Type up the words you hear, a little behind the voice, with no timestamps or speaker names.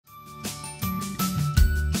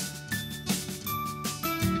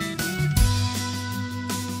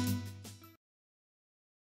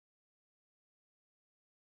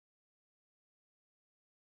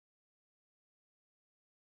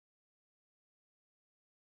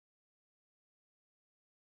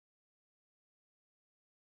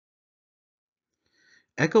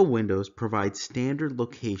Echo windows provide standard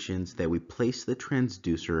locations that we place the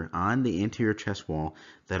transducer on the anterior chest wall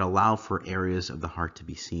that allow for areas of the heart to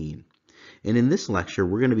be seen. And in this lecture,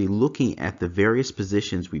 we're going to be looking at the various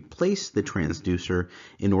positions we place the transducer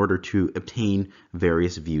in order to obtain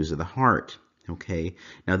various views of the heart. Okay,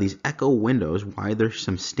 now these echo windows, why there's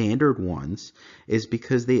some standard ones, is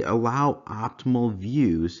because they allow optimal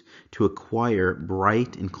views to acquire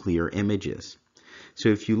bright and clear images. So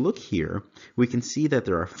if you look here, we can see that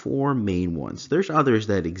there are four main ones. There's others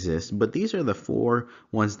that exist, but these are the four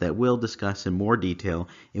ones that we'll discuss in more detail,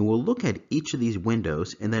 and we'll look at each of these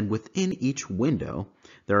windows, and then within each window,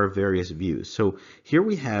 there are various views. So here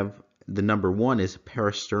we have the number one is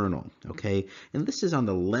parasternal, okay? And this is on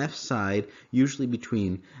the left side, usually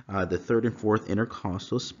between the third and fourth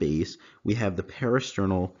intercostal space. We have the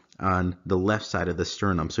parasternal on the left side of the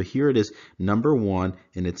sternum. So here it is, number one,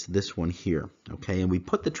 and it's this one here, okay? And we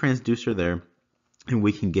put the transducer there, and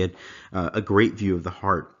we can get a great view of the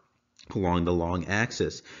heart along the long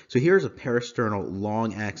axis. So here's a parasternal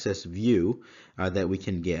long axis view that we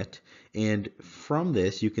can get, and from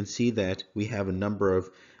this you can see that we have a number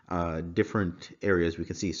of different areas we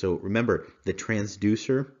can see. So remember, the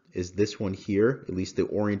transducer is this one here, at least the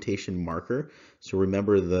orientation marker. So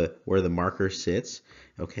remember where the marker sits,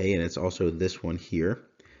 okay, and it's also this one here.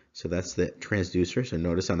 So that's the transducer. So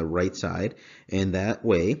notice on the right side, and that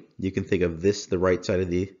way you can think of this the right side of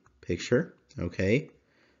the picture, okay,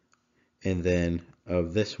 and then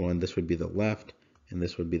of this one, this would be the left, and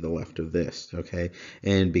this would be the left of this, okay?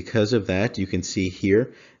 And because of that, you can see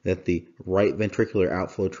here that the right ventricular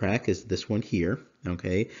outflow tract is this one here,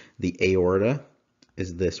 okay? The aorta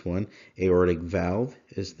is this one. Aortic valve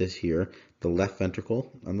is this here. The left ventricle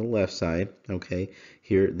on the left side, okay?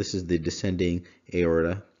 Here, this is the descending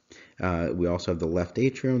aorta. We also have the left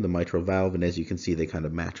atrium, the mitral valve, and as you can see, they kind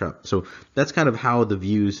of match up. So that's kind of how the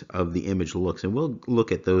views of the image looks, and we'll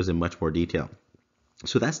look at those in much more detail.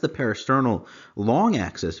 So that's the parasternal long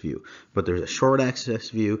axis view, but there's a short axis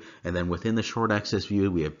view, and then within the short axis view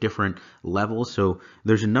we have different levels. So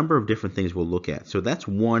there's a number of different things we'll look at. So that's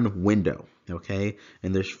one window, okay?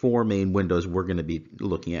 And there's four main windows we're going to be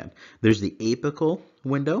looking at. There's the apical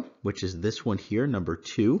window, which is this one here, number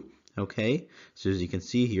 2, okay? So as you can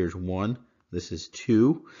see, here's 1, this is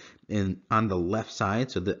 2, and on the left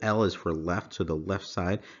side, so the L is for left, so the left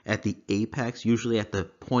side, at the apex, usually at the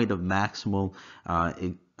point of maximal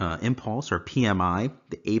impulse, or PMI,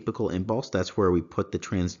 the apical impulse, that's where we put the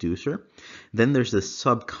transducer. Then there's the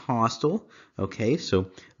subcostal, okay, so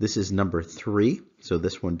this is number 3, so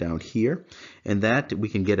this one down here, and that we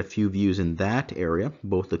can get a few views in that area,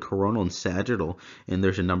 both the coronal and sagittal, and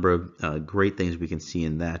there's a number of great things we can see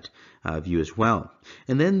in that view as well.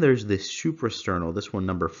 And then there's the suprasternal, this one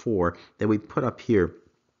number 4, that we put up here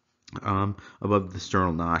above the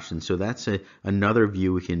sternal notch, and so that's another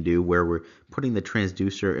view we can do where we're putting the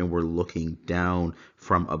transducer and we're looking down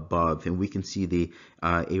from above, and we can see the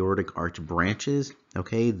aortic arch branches,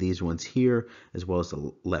 okay, these ones here, as well as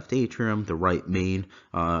the left atrium, the right main,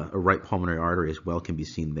 right pulmonary artery as well can be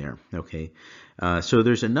seen there, okay. So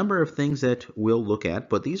there's a number of things that we'll look at,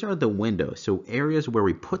 but these are the windows, so areas where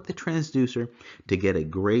we put the transducer to get a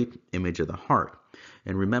great image of the heart.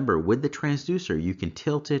 And remember, with the transducer, you can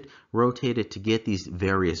tilt it, rotate it to get these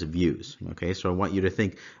various views. Okay, so I want you to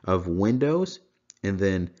think of windows, and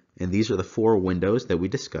these are the four windows that we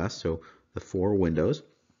discussed. So the four windows.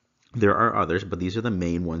 There are others, but these are the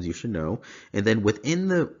main ones you should know. And then within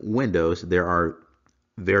the windows, there are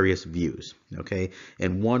various views. Okay,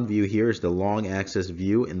 and one view here is the long axis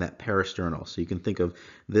view in that parasternal. So you can think of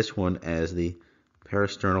this one as the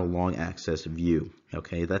parasternal long axis view.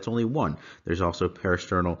 Okay, that's only one. There's also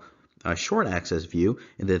parasternal short axis view,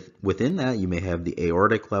 and then within that you may have the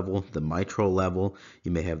aortic level, the mitral level,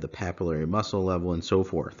 you may have the papillary muscle level, and so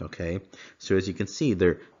forth. Okay, so as you can see,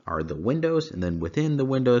 there are the windows, and then within the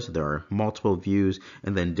windows there are multiple views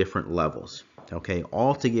and then different levels. Okay,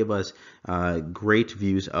 all to give us great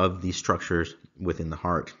views of these structures within the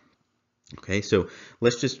heart. Okay, so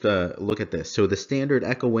let's just look at this. So the standard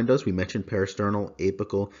echo windows, we mentioned parasternal,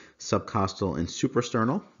 apical, subcostal, and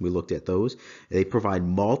suprasternal. We looked at those. They provide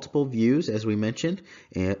multiple views, as we mentioned,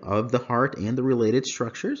 of the heart and the related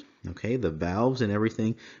structures. Okay, the valves and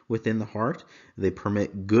everything within the heart. They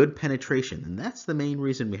permit good penetration, and that's the main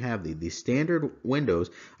reason we have these. These standard windows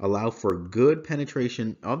allow for good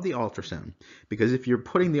penetration of the ultrasound, because if you're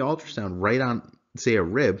putting the ultrasound right on, say, a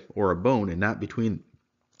rib or a bone and not between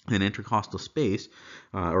an intercostal space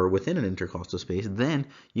or within an intercostal space, then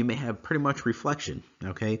you may have pretty much reflection,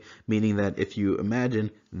 okay? Meaning that if you imagine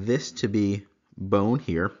this to be bone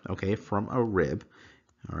here, okay, from a rib,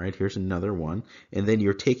 All right, here's another one. And then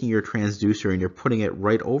you're taking your transducer and you're putting it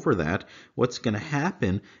right over that. What's going to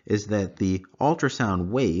happen is that the ultrasound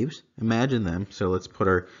waves, imagine them. So let's put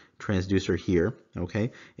our transducer here,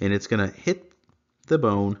 okay? And it's going to hit the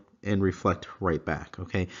bone and reflect right back,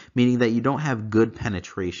 okay? Meaning that you don't have good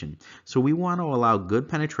penetration. So we want to allow good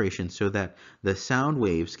penetration so that the sound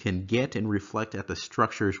waves can get and reflect at the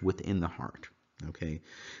structures within the heart. Okay,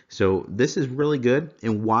 so this is really good,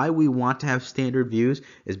 and why we want to have standard views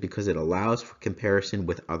is because it allows for comparison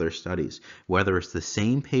with other studies, whether it's the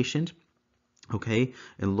same patient, okay,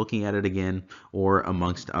 and looking at it again, or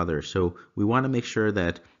amongst others. So we want to make sure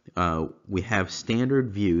that we have standard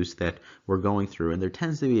views that we're going through, and there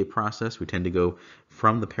tends to be a process. We tend to go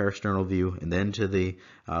from the parasternal view and then to the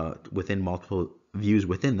within multiple views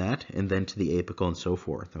within that, and then to the apical and so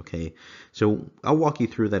forth. Okay, so I'll walk you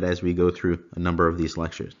through that as we go through a number of these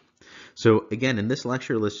lectures. So again, in this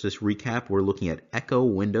lecture, let's just recap. We're looking at echo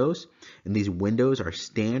windows, and these windows are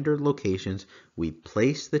standard locations. We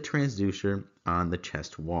place the transducer on the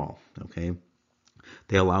chest wall. Okay.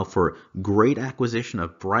 They allow for great acquisition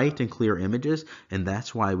of bright and clear images, and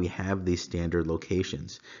that's why we have these standard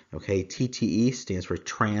locations. Okay, TTE stands for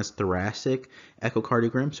transthoracic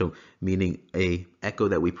echocardiogram, so meaning a echo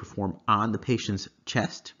that we perform on the patient's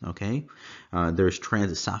chest. Okay, there's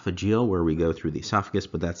transesophageal where we go through the esophagus,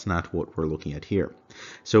 but that's not what we're looking at here.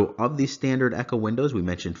 So of these standard echo windows, we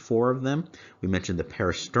mentioned 4 of them. We mentioned the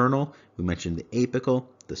parasternal, we mentioned the apical,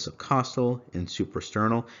 the subcostal, and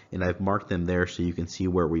suprasternal, and I've marked them there so you can see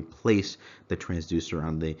where we place the transducer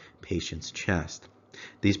on the patient's chest.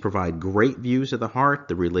 These provide great views of the heart,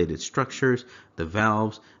 the related structures, the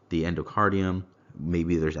valves, the endocardium.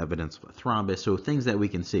 Maybe there's evidence of a thrombus, so things that we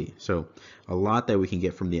can see. So a lot that we can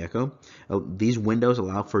get from the echo. These windows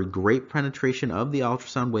allow for great penetration of the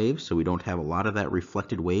ultrasound waves, so we don't have a lot of that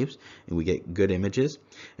reflected waves, and we get good images.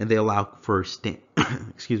 And they allow for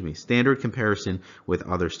standard comparison with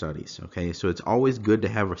other studies. Okay, so it's always good to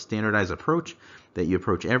have a standardized approach, that you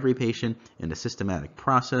approach every patient in a systematic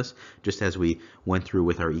process, just as we went through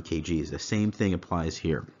with our EKGs. The same thing applies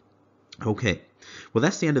here. Okay, well,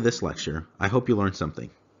 that's the end of this lecture. I hope you learned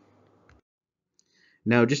something.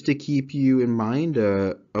 Now, just to keep you in mind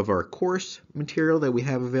of our course material that we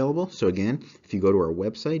have available. So again, if you go to our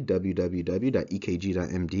website, www.ekg.md,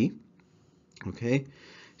 okay,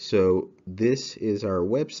 so this is our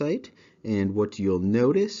website, and what you'll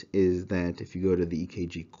notice is that if you go to the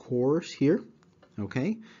EKG course here,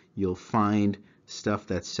 okay, you'll find stuff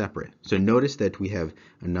that's separate. So notice that we have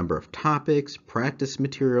a number of topics, practice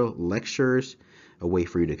material, lectures, a way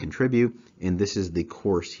for you to contribute, and this is the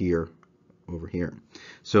course here over here.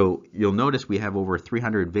 So you'll notice we have over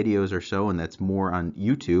 300 videos or so, and that's more on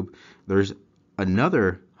YouTube. There's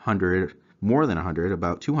another 100, more than 100,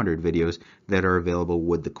 about 200 videos that are available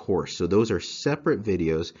with the course. So those are separate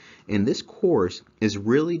videos, and this course is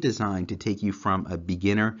really designed to take you from a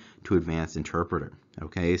beginner to advanced interpreter.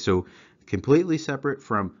 Okay, so completely separate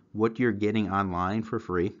from what you're getting online for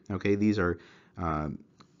free. Okay, these are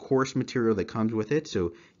course material that comes with it.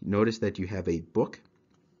 So notice that you have a book,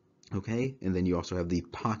 okay, and then you also have the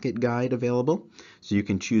pocket guide available. So you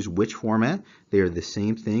can choose which format. They are the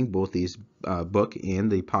same thing, both these book and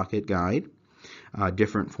the pocket guide,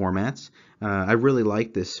 different formats. I really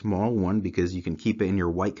like this small one because you can keep it in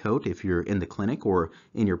your white coat if you're in the clinic, or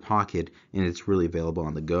in your pocket, and it's really available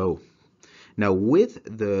on the go. Now with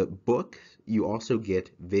the book, you also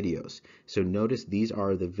get videos. So notice these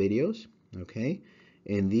are the videos, okay?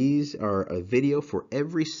 And these are a video for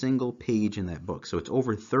every single page in that book. So it's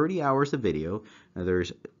over 30 hours of video. Now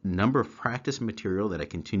there's a number of practice material that I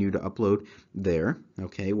continue to upload there,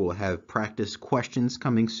 okay? We'll have practice questions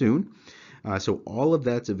coming soon. So all of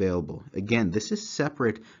that's available. Again, this is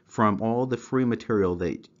separate from all the free material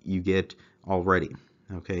that you get already.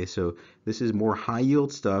 Okay, so this is more high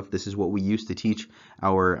yield stuff. This is what we used to teach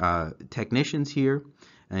our technicians here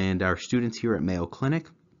and our students here at Mayo Clinic,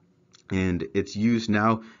 and it's used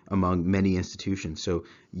now among many institutions. So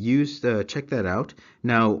check that out.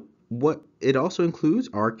 Now, what it also includes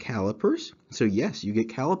are calipers. So yes, you get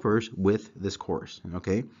calipers with this course.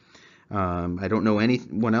 Okay. I don't know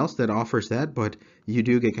anyone else that offers that, but you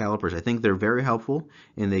do get calipers. I think they're very helpful,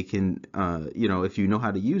 and they can, if you know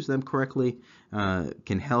how to use them correctly,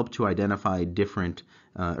 can help to identify different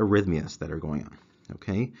arrhythmias that are going on.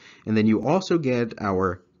 Okay, and then you also get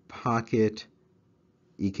our pocket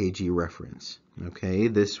EKG reference. Okay,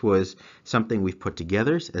 this was something we've put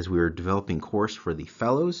together as we were developing course for the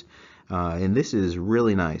fellows, and this is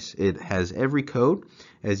really nice. It has every code,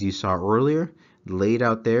 as you saw earlier, laid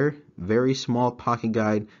out there. Very small pocket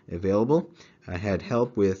guide available. I had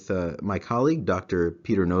help with my colleague, Dr.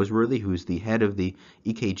 Peter Noseworthy, who's the head of the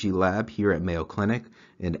EKG lab here at Mayo Clinic,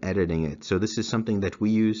 in editing it. So this is something that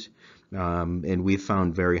we use and we've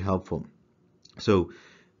found very helpful. So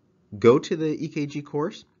go to the EKG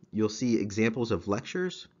course. You'll see examples of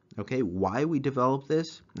lectures, okay, why we developed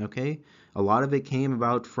this, okay. A lot of it came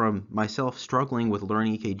about from myself struggling with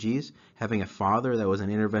learning EKGs, having a father that was an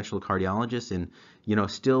interventional cardiologist and,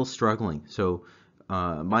 still struggling. So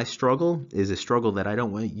my struggle is a struggle that I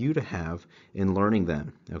don't want you to have in learning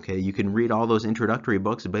them, okay. You can read all those introductory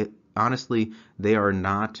books, but honestly, they are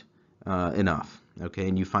not enough, okay,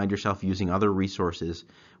 and you find yourself using other resources,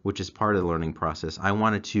 which is part of the learning process. I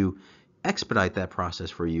wanted to expedite that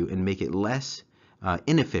process for you and make it less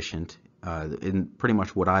inefficient in pretty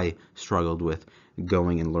much what I struggled with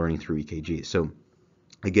going and learning through EKG. So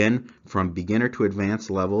again, from beginner to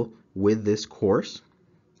advanced level with this course,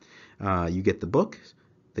 you get the book,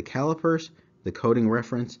 the calipers, the coding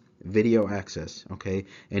reference, video access, okay?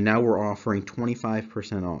 And now we're offering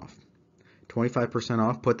 25% off. 25%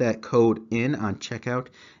 off. Put that code in on checkout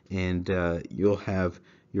and you'll have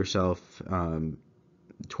yourself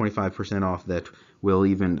 25% off that will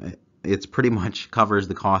even, it's pretty much covers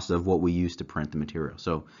the cost of what we use to print the material.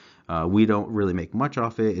 So we don't really make much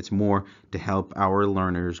off it. It's more to help our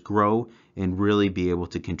learners grow and really be able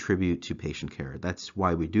to contribute to patient care. That's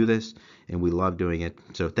why we do this, and we love doing it.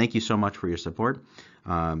 So thank you so much for your support.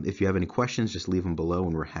 If you have any questions, just leave them below,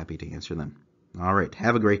 and we're happy to answer them. All right,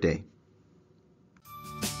 have a great day.